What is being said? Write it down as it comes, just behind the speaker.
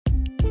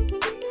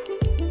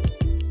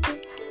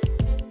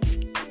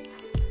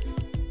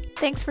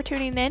Thanks for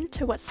tuning in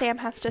to What Sam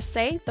Has to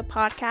Say, the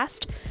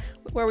podcast,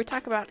 where we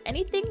talk about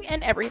anything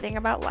and everything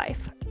about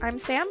life. I'm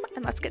Sam,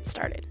 and let's get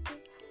started.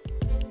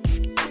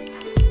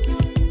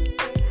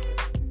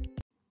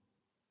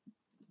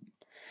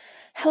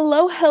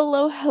 Hello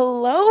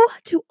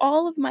to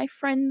all of my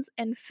friends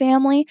and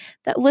family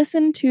that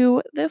listen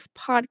to this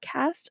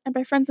podcast. And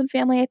by friends and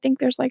family, I think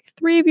there's like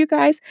 3 of you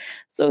guys.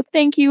 So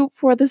thank you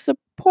for the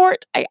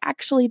support. I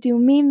actually do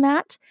mean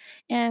that.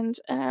 And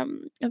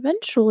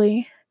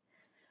eventually,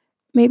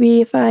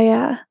 maybe if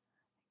I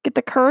get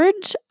the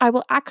courage, I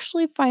will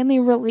actually finally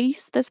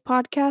release this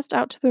podcast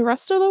out to the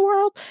rest of the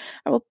world.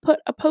 I will put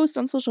a post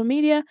on social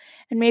media,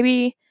 and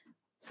maybe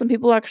some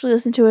people will actually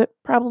listen to it.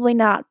 Probably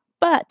not,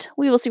 but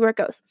we will see where it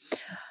goes.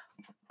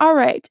 All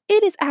right,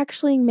 it is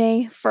actually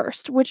May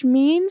 1st, which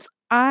means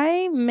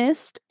I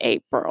missed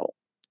April.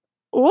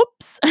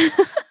 Oops.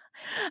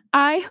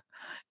 I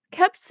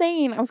kept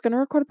saying I was going to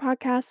record a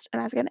podcast and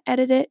I was going to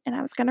edit it and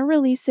I was going to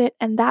release it.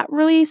 And that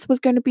release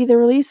was going to be the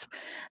release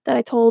that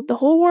I told the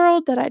whole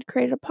world that I'd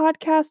created a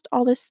podcast,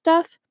 all this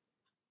stuff.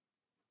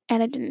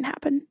 And it didn't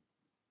happen.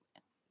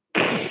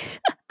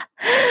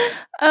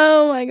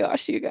 Oh my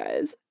gosh, you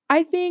guys.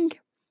 I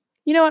think,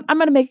 you know what? I'm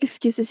going to make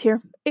excuses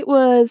here. It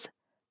was,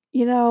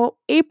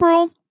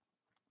 April.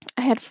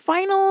 I had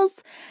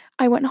finals.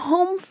 I went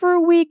home for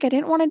a week. I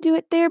didn't want to do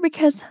it there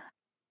because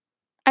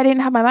I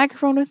didn't have my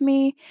microphone with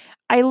me.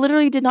 I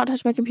literally did not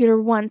touch my computer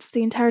once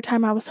the entire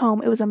time I was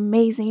home. It was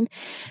amazing.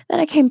 Then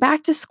I came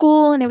back to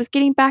school and it was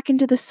getting back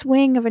into the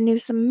swing of a new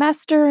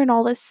semester and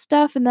all this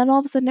stuff. And then all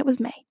of a sudden it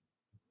was May.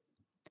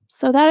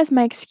 So that is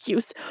my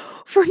excuse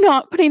for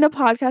not putting a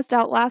podcast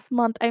out last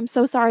month. I'm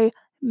so sorry.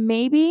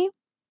 Maybe,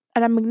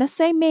 and I'm going to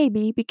say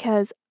maybe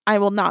because I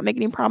will not make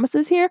any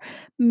promises here.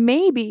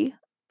 Maybe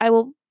I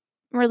will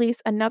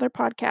release another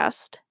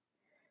podcast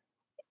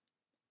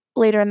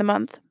later in the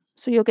month.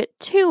 So you'll get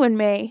 2 in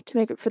May to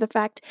make up for the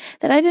fact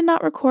that I did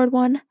not record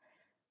one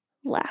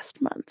last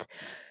month.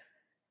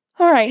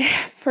 All right,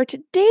 for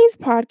today's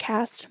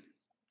podcast,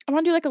 I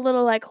want to do like a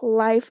little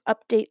life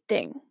update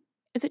thing.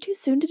 Is it too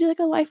soon to do like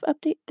a life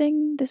update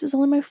thing? This is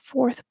only my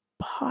 4th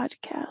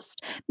podcast.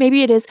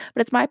 Maybe it is,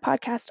 but it's my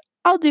podcast.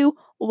 I'll do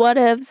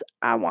whatevs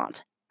I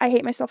want. I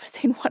hate myself for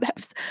saying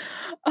whatevs.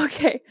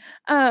 Okay.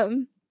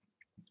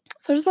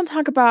 So I just want to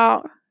talk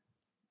about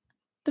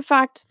the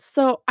fact.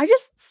 So I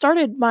just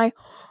started my,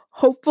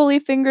 hopefully,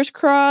 fingers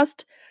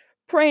crossed,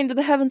 praying to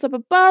the heavens up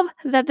above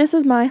that this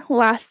is my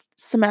last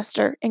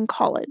semester in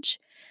college.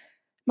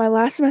 My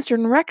last semester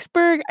in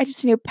Rexburg. I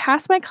just need to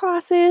pass my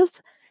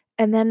classes,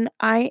 and then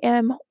I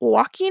am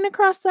walking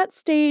across that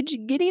stage,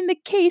 getting the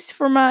case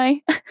for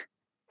my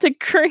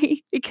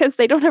degree because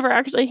they don't ever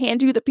actually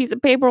hand you the piece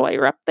of paper while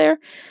you're up there.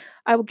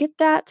 I will get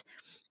that.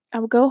 I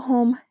will go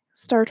home,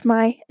 start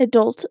my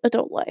adult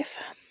life.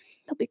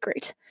 It'll be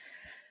great.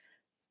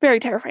 Very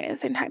terrifying at the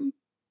same time.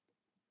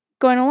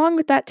 Going along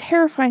with that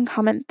terrifying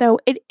comment, though,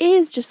 it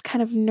is just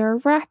kind of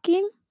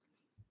nerve-wracking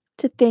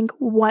to think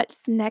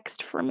what's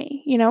next for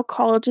me.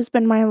 College has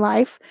been my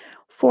life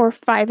for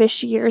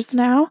 5-ish years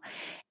now.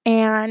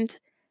 And,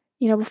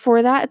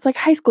 before that, it's like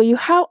high school. You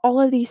have all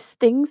of these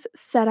things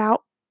set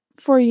out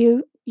for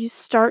you. You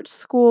start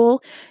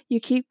school, you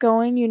keep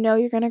going,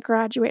 you're going to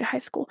graduate high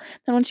school.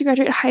 Then once you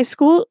graduate high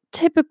school,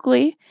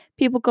 typically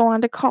people go on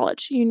to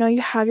college. You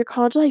have your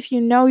college life.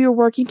 You're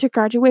working to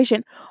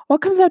graduation. What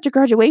comes out to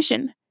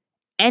graduation?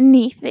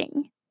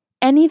 Anything.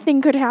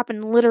 Anything could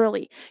happen,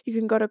 literally. You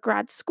can go to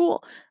grad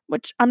school,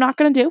 which I'm not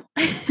going to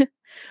do,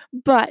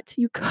 but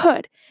you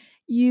could.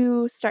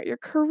 You start your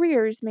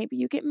careers. Maybe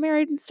you get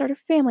married and start a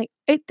family.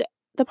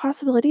 The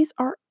possibilities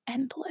are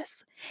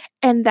endless.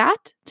 And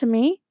that, to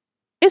me,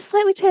 is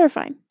slightly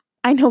terrifying.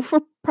 I know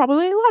for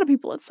probably a lot of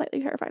people, it's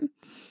slightly terrifying.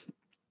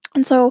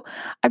 And so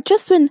I've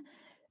just been,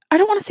 I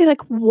don't want to say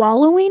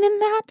wallowing in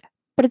that,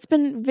 but it's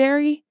been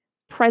very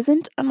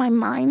present on my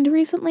mind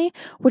recently,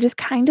 which is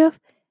kind of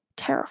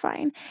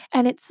terrifying.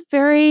 And it's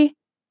very,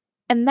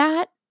 and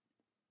that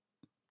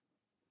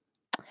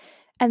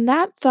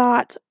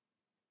thought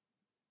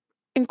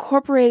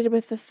incorporated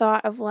with the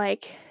thought of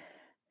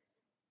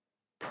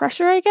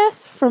pressure, I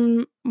guess,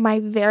 from my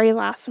very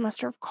last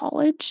semester of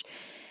college.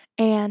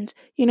 And,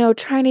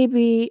 trying to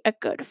be a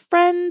good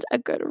friend, a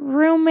good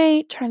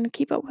roommate, trying to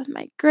keep up with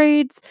my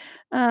grades,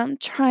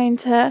 trying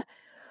to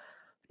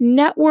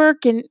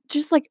network, and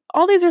just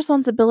all these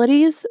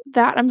responsibilities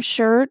that I'm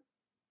sure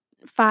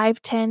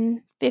 5,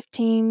 10,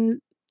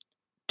 15,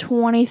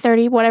 20,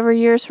 30, whatever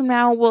years from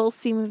now will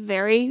seem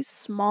very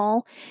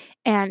small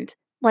and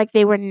like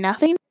they were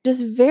nothing.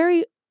 Just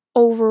very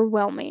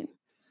overwhelming.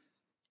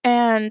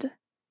 And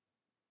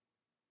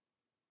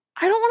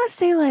I don't want to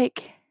say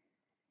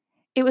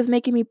it was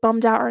making me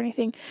bummed out or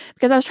anything,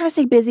 because I was trying to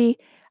stay busy.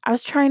 I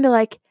was trying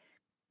to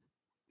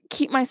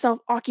keep myself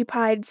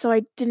occupied so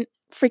I didn't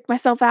freak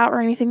myself out or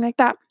anything like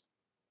that.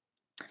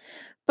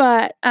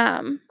 But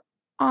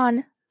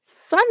on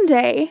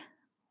Sunday,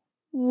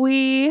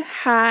 we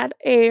had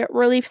a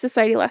Relief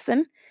Society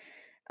lesson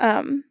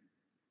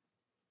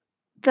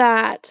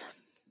that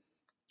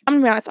I'm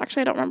gonna be honest,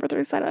 actually, I don't remember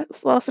what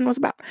this lesson was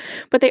about.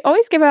 But they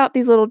always give out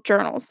these little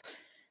journals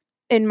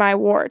in my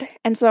ward.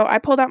 And so I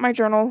pulled out my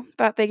journal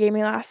that they gave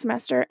me last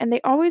semester, and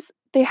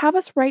they have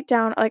us write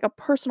down like a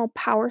personal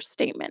power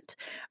statement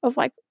of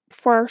like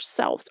for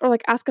ourselves, or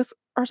like ask us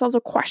ourselves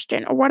a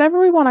question or whatever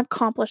we want to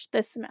accomplish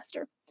this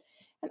semester.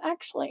 And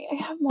actually, I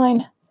have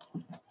mine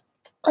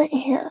right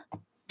here.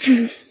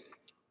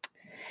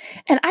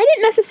 And I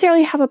didn't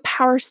necessarily have a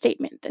power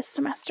statement this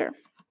semester,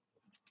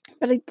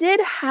 but I did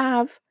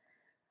have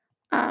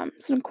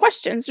some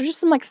questions or just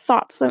some like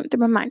thoughts that went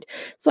through my mind.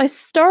 So I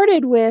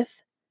started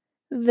with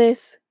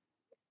this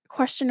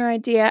question or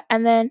idea,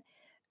 and then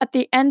at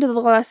the end of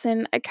the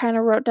lesson, I kind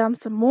of wrote down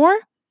some more.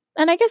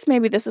 And I guess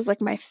maybe this is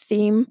like my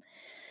theme.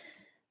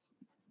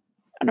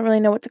 I don't really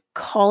know what to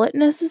call it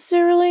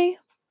necessarily,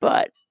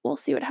 but we'll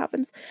see what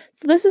happens.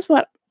 So this is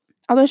what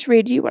I'll just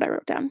read you what I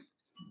wrote down.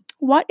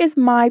 What is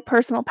my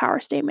personal power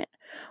statement?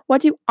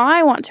 What do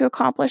I want to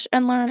accomplish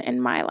and learn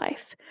in my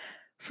life?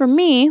 For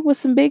me, with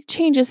some big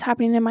changes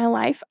happening in my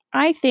life,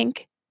 I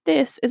think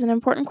this is an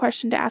important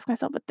question to ask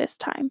myself at this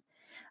time.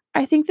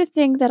 I think the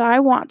thing that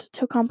I want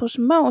to accomplish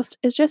most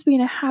is just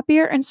being a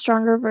happier and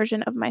stronger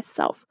version of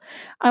myself.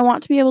 I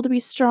want to be able to be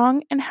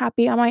strong and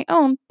happy on my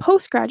own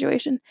post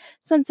graduation,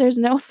 since there's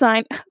no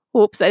sign.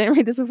 Oops, I didn't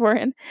read this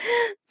beforehand.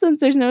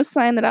 Since there's no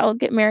sign that I will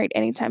get married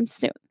anytime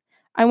soon.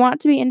 I want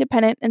to be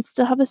independent and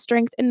still have the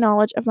strength and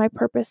knowledge of my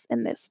purpose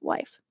in this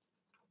life.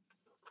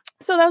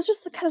 So that was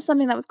just kind of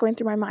something that was going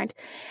through my mind.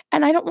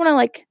 And I don't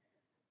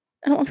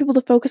want people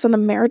to focus on the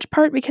marriage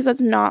part, because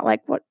that's not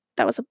like what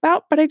that was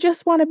about, but I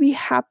just want to be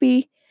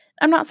happy.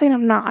 I'm not saying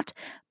I'm not,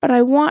 but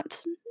I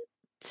want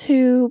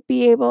to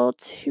be able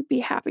to be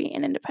happy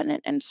and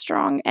independent and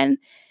strong and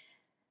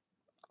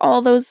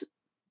all those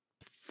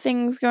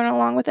things going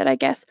along with it, I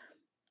guess,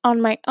 on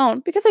my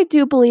own. Because I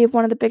do believe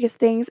one of the biggest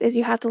things is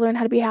you have to learn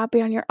how to be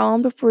happy on your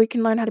own before you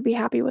can learn how to be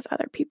happy with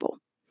other people.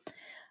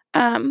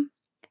 And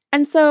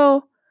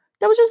so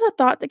that was just a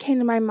thought that came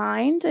to my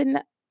mind,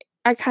 and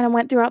I kind of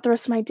went throughout the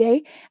rest of my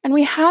day. And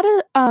we had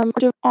a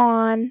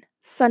on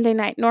Sunday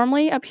night.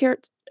 Normally up here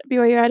at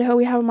BYU Idaho,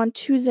 we have them on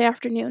Tuesday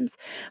afternoons,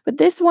 but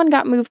this one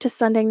got moved to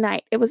Sunday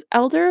night. It was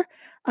Elder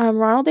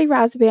Ronald A.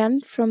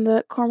 Rasband from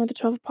the Quorum of the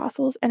 12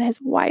 Apostles and his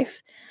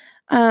wife,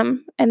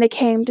 and they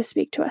came to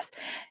speak to us.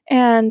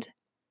 And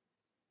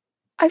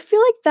I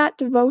feel like that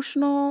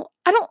devotional,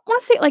 I don't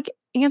want to say like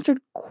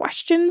answered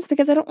questions,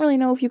 because I don't really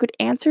know if you could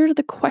answer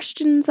the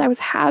questions I was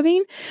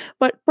having,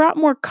 but brought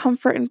more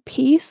comfort and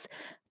peace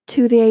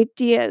to the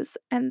ideas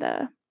and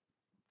the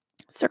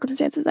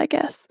circumstances, I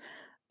guess,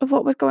 of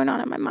what was going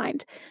on in my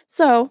mind.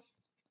 So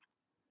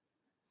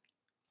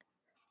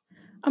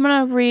I'm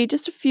going to read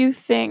just a few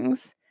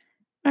things.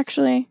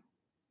 Actually,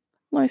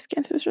 let me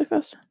scan through this really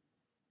fast.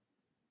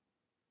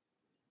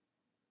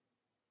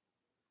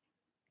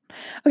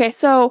 Okay,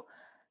 so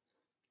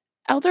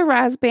Elder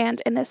Rasband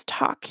in this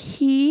talk,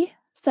 he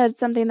said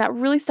something that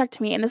really stuck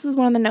to me, and this is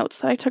one of the notes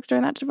that I took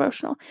during that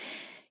devotional.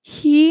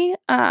 He,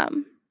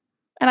 and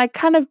I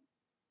kind of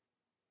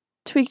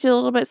tweaked it a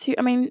little bit. So,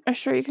 I'm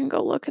sure you can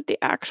go look at the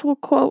actual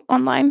quote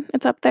online.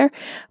 It's up there.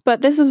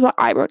 But this is what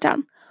I wrote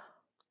down.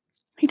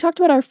 He talked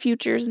about our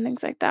futures and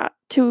things like that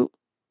to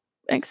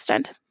an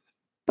extent.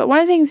 But one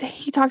of the things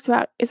he talked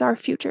about is our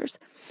futures.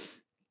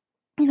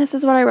 And this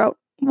is what I wrote.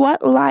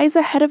 What lies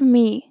ahead of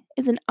me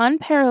is an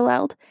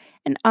unparalleled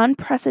and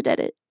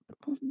unprecedented.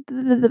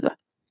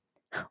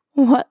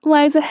 What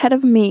lies ahead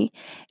of me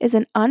is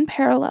an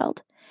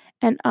unparalleled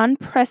and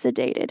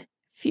unprecedented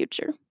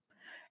future.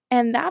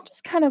 And that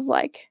just kind of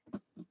like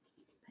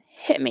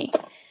hit me.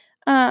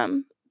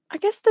 I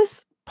guess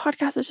this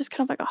podcast is just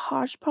kind of like a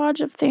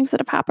hodgepodge of things that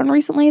have happened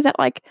recently that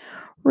like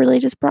really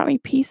just brought me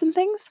peace and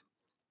things.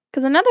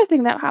 Because another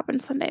thing that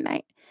happened Sunday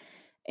night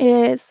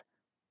is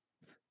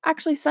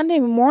actually Sunday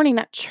morning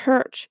at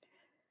church,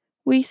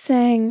 we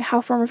sang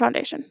How Firm a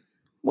Foundation,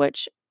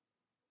 which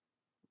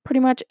pretty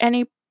much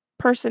any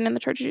person in the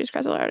Church of Jesus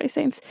Christ of Latter-day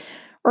Saints,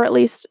 or at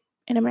least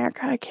in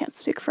America, I can't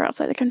speak for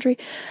outside the country,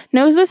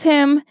 knows this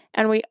hymn.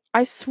 And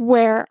I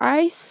swear,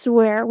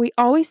 we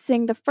always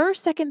sing the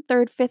first, second,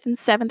 third, fifth, and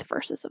seventh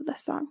verses of this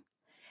song.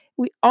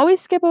 We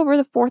always skip over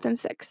the fourth and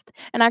sixth.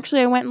 And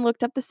actually, I went and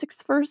looked up the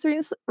sixth verse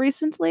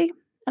recently,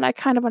 and I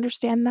kind of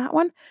understand that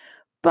one.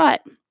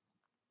 But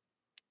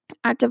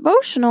at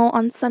devotional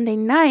on Sunday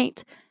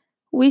night,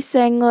 we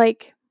sang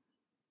like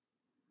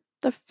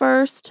the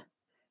first,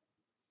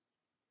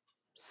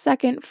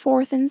 second,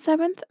 fourth, and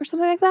seventh or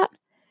something like that.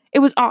 It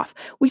was off.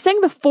 We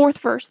sang the fourth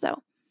verse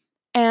though.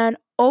 And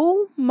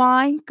oh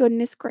my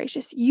goodness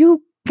gracious,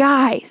 you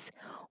guys,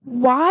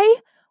 why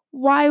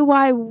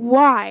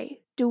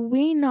do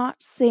we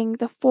not sing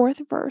the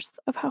fourth verse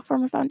of How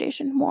Firm a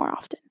Foundation more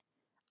often?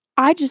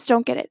 I just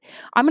don't get it.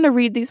 I'm going to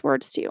read these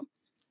words to you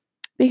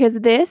because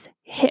this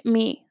hit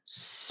me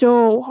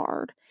so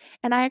hard.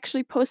 And I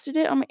actually posted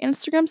it on my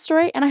Instagram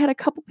story, and I had a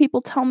couple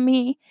people tell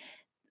me,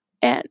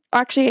 and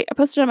actually I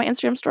posted it on my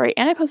Instagram story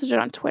and I posted it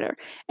on Twitter,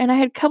 and I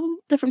had a couple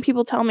different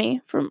people tell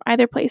me from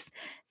either place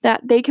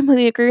that they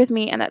completely agree with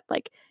me and that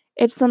like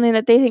It's something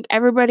that they think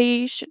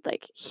everybody should,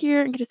 like,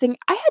 hear and get to sing.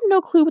 I had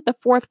no clue what the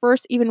 4th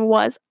verse even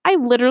was. I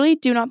literally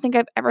do not think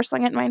I've ever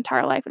sung it in my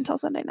entire life until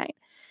Sunday night.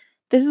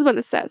 This is what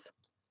it says,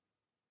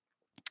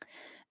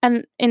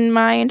 and in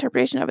my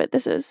interpretation of it,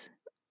 this is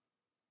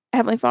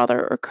Heavenly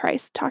Father or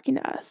Christ talking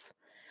to us.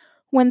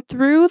 "When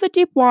through the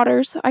deep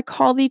waters I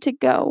call thee to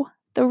go,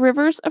 the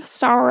rivers of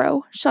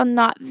sorrow shall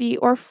not thee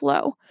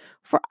o'erflow.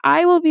 For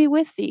I will be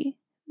with thee,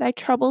 thy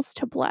troubles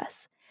to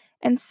bless,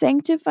 and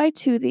sanctify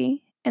to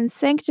thee, and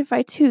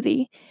sanctify to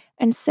thee,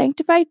 and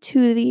sanctify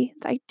to thee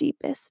thy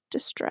deepest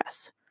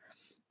distress."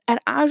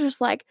 And I was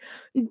just like,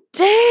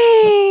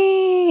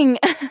 dang!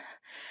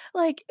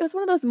 Like, it was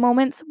one of those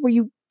moments where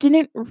you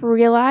didn't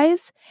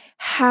realize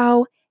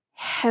how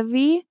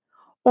heavy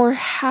or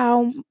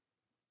how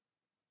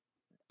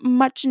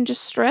much in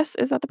distress,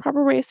 is that the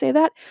proper way to say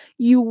that?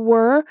 You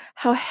were,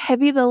 how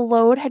heavy the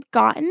load had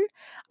gotten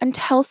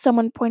until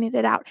someone pointed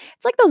it out.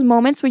 It's like those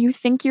moments where you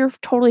think you're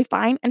totally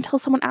fine until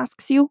someone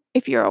asks you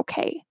if you're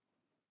okay,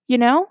 you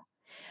know?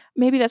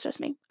 Maybe that's just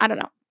me. I don't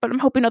know. But I'm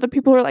hoping other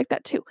people are like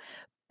that too.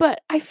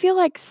 But I feel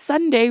like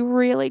Sunday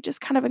really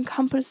just kind of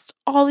encompassed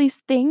all these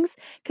things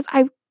because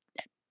I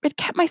it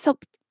kept myself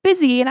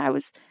busy and I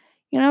was,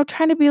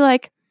 trying to be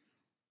like,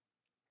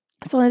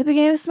 it's only the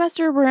beginning of the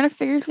semester. We're gonna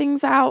figure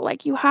things out.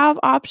 Like, you have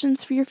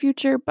options for your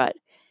future, but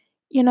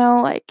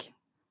like,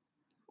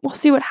 we'll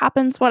see what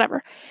happens,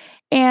 whatever.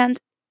 And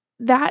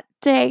that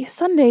day,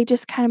 Sunday,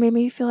 just kind of made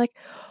me feel like,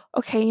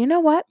 okay, you know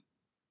what?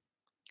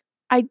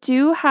 I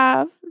do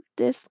have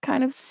this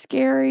kind of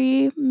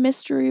scary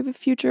mystery of a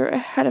future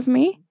ahead of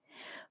me,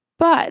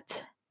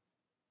 but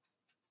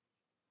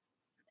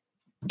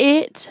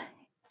it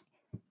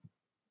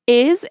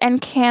is and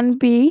can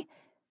be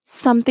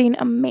something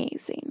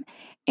amazing.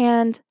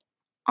 And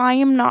I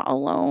am not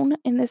alone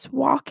in this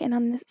walk and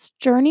on this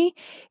journey.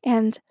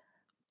 And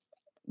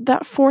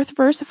that 4th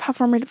verse of How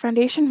Firm Your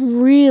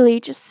Foundation really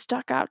just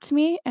stuck out to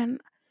me. And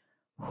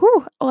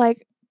whew,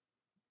 like,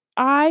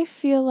 I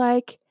feel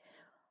like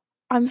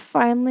I'm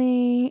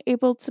finally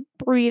able to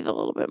breathe a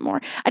little bit more.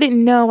 I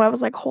didn't know I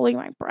was like holding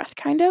my breath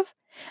kind of.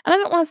 And I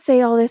don't want to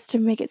say all this to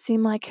make it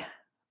seem like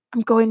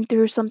I'm going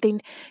through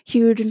something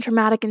huge and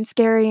traumatic and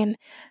scary and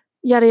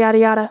yada yada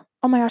yada.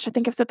 Oh my gosh, I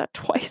think I've said that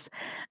twice.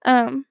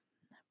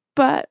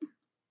 But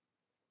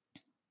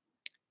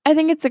I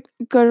think it's a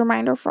good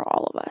reminder for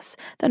all of us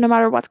that no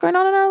matter what's going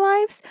on in our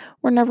lives,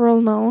 we're never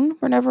alone.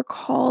 We're never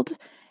called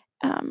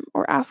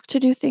or asked to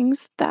do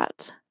things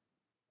that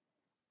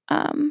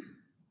um,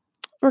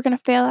 we're going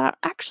to fail at.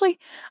 Actually,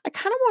 I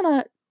kind of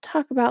want to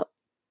talk about,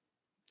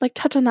 like,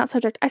 touch on that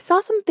subject. I saw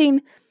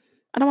something,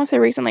 I don't want to say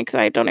recently because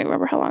I don't even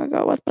remember how long ago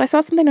it was, but I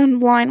saw something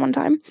online one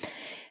time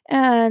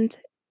and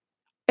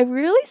it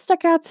really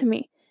stuck out to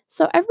me.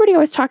 So everybody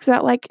always talks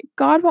about, like,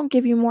 God won't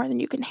give you more than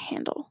you can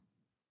handle,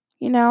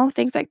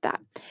 things like that.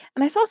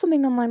 And I saw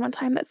something online one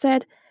time that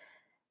said,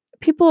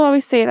 people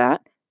always say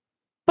that,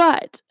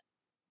 but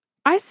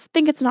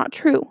think it's not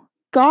true.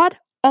 God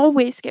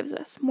always gives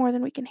us more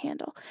than we can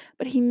handle,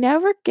 but He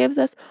never gives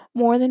us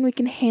more than we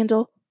can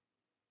handle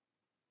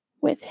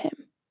with Him,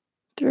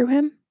 through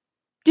Him.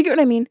 Do you get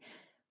what I mean?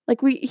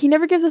 Like, He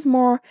never gives us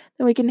more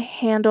than we can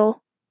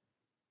handle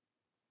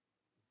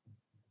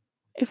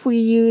if we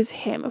use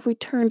Him, if we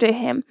turn to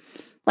Him,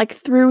 like,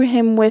 through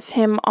Him, with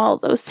Him, all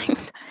those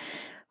things.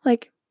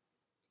 Like,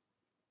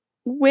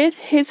 with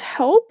His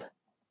help,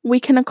 we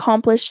can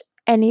accomplish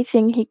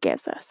anything He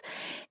gives us.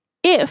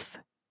 If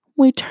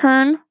we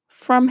turn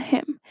from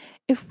Him,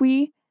 if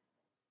we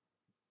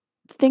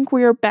think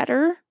we are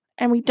better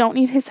and we don't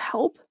need His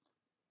help,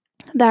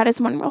 that is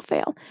when we'll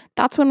fail.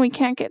 That's when we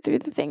can't get through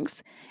the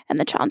things and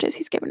the challenges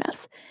He's given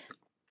us.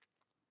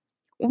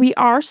 We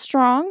are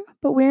strong,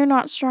 but we're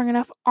not strong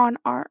enough on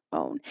our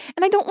own.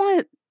 And I don't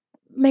want to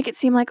make it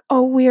seem like,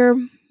 oh, we're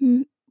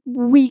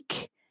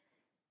weak,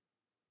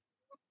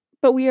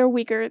 but we are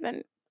weaker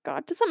than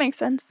God. Does that make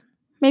sense?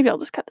 Maybe I'll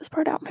just cut this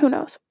part out. Who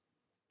knows?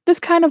 This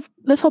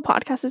whole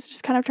podcast is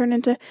just kind of turned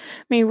into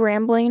me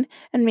rambling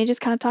and me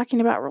just kind of talking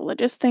about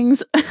religious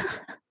things,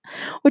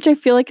 which I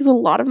feel like is a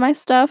lot of my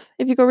stuff.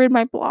 If you go read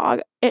my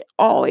blog, it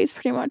always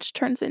pretty much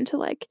turns into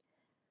like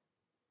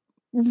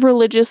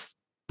religious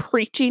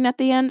preaching at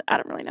the end. I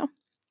don't really know.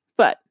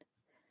 But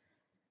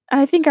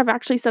I think I've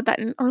actually said that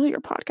in earlier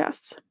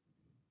podcasts.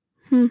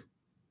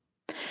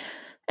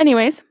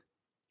 Anyways,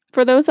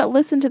 for those that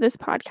listen to this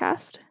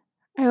podcast,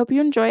 I hope you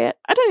enjoy it.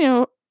 I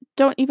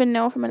don't even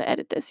know if I'm going to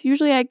edit this.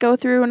 Usually I go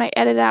through and I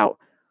edit out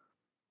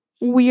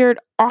weird,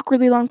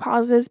 awkwardly long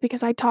pauses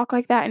because I talk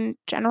like that in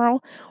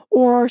general,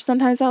 or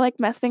sometimes I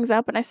like mess things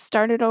up and I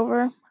start it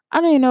over.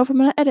 I don't even know if I'm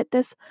going to edit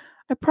this.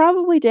 I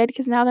probably did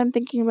because now that I'm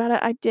thinking about it,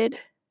 I did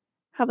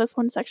have this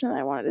one section that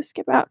I wanted to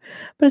skip out,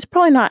 but it's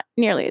probably not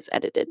nearly as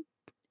edited.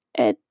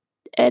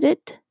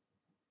 Edit?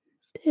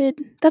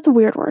 That's a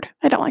weird word.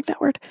 I don't like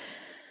that word.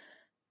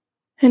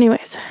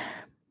 Anyways,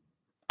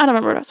 I don't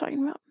remember what I was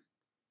talking about.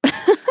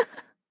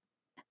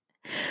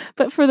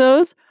 But for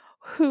those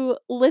who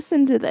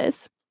listen to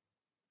this,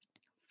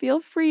 feel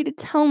free to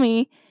tell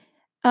me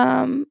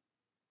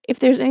if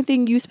there's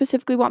anything you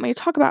specifically want me to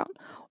talk about,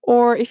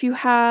 or if you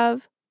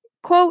have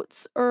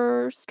quotes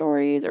or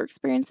stories or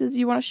experiences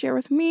you want to share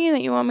with me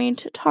that you want me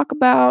to talk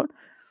about,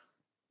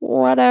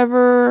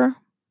 whatever.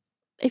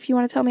 If you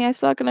want to tell me I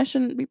suck and I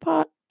shouldn't be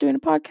doing a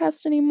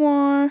podcast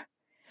anymore,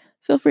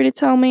 feel free to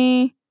tell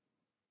me.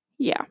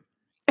 Yeah.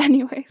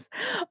 Anyways,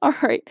 all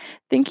right.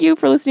 Thank you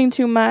for listening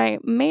to my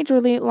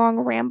majorly long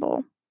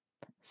ramble.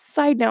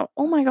 Side note,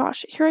 oh my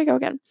gosh, here I go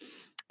again.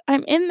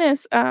 I'm in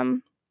this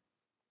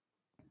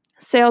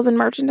sales and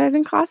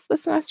merchandising class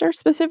this semester.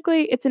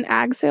 Specifically, it's an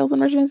ag sales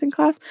and merchandising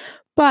class.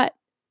 But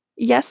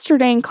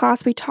yesterday in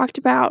class, we talked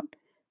about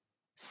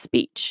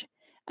speech,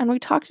 and we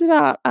talked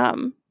about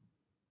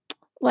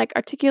like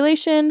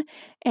articulation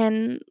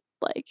and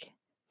like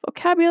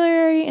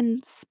vocabulary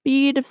and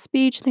speed of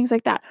speech, things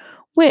like that,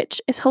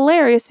 which is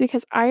hilarious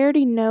because I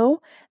already know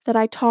that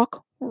I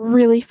talk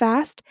really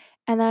fast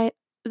and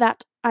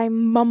that I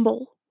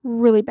mumble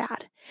really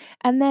bad.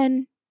 And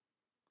then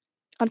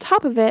on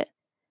top of it,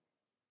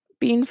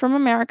 being from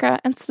America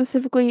and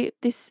specifically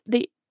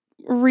the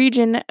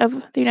region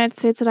of the United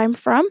States that I'm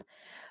from,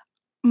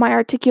 my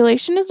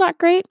articulation is not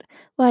great.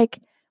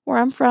 Like where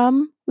I'm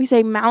from, we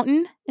say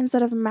mountain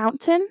instead of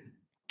mountain,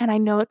 and I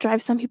know it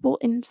drives some people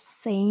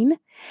insane.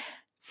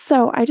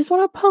 So I just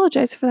want to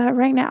apologize for that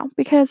right now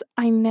because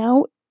I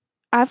know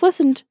I've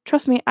listened,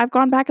 trust me, I've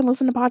gone back and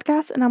listened to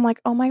podcasts and I'm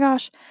like, oh my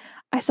gosh,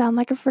 I sound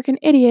like a freaking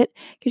idiot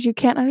because you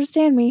can't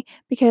understand me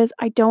because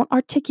I don't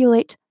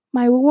articulate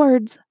my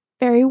words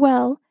very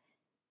well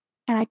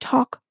and I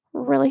talk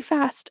really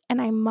fast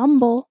and I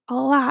mumble a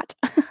lot.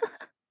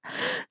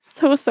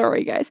 So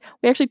sorry, guys.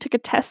 We actually took a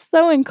test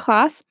though in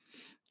class,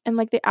 and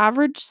like the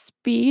average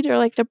speed or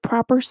like the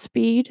proper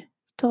speed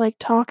to like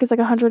talk is like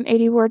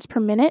 180 words per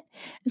minute.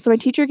 And so my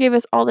teacher gave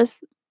us all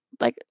this,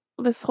 like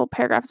this whole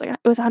paragraph. It's like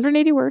it was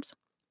 180 words,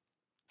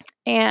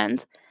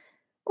 and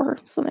or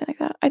something like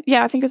that. I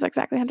think it was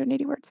exactly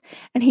 180 words.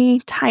 And he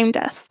timed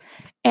us,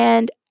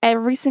 and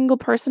every single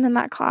person in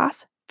that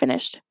class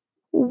finished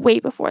way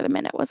before the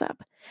minute was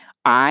up.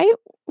 I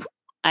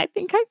I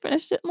think I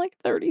finished it in like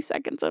 30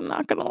 seconds. I'm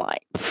not gonna lie.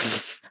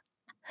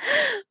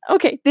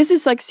 Okay, this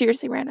is like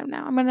seriously random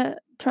now. I'm gonna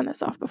turn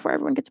this off before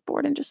everyone gets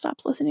bored and just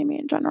stops listening to me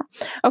in general.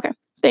 Okay,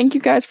 thank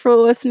you guys for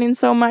listening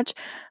so much.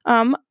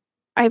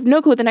 I have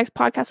no clue what the next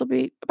podcast will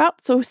be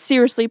about, so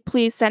seriously,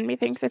 please send me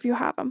things if you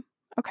have them.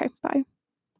 Okay, bye.